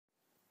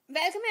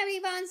Welcome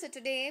everyone. So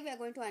today we are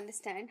going to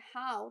understand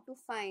how to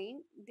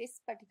find this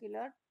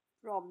particular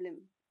problem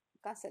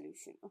ka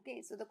solution.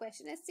 Okay, so the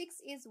question is 6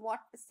 is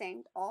what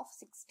percent of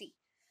 60?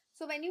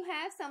 So when you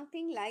have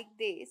something like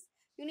this,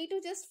 you need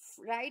to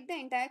just write the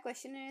entire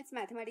question in its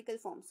mathematical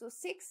form. So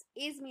 6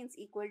 is means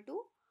equal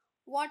to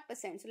what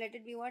percent? So let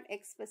it be what?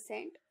 X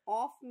percent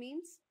of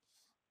means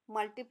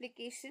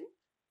multiplication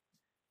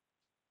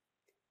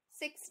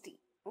 60.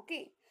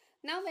 Okay,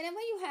 now whenever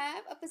you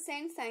have a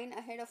percent sign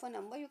ahead of a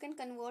number, you can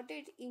convert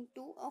it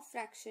into a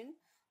fraction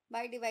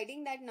by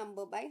dividing that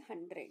number by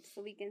 100.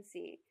 So we can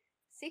say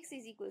 6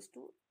 is equals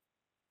to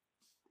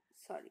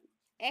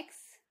x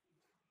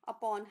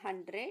upon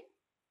 100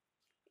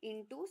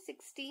 into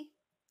 60.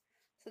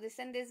 So this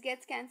and this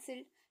gets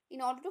cancelled.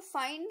 In order to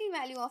find the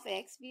value of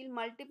x, we will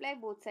multiply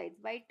both sides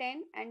by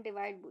 10 and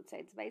divide both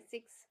sides by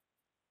 6.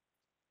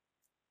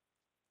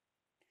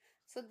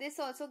 So this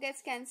also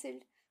gets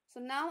cancelled. So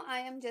now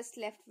I am just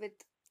left with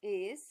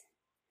is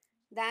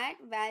that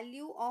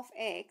value of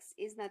x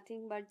is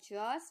nothing but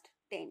just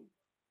 10.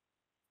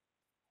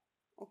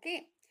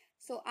 Okay,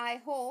 so I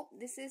hope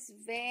this is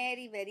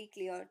very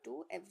clear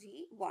to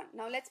everyone.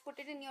 Now let's put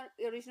it in your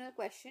original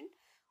question.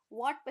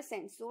 What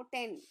percent? So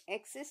 10,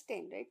 x is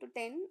 10, right? To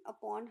 10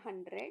 upon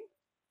 100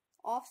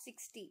 of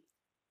 60.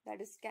 That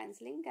is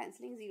cancelling,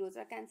 zeros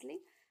are cancelling.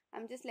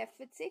 I'm just left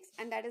with 6,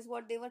 and that is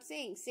what they were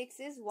saying. 6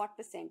 is what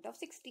percent of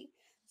 60?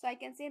 So I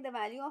can say the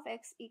value of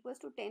x equals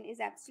to 10 is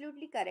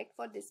absolutely correct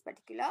for this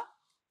particular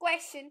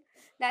question.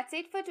 That's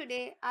it for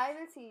today. I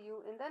will see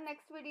you in the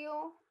next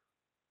video.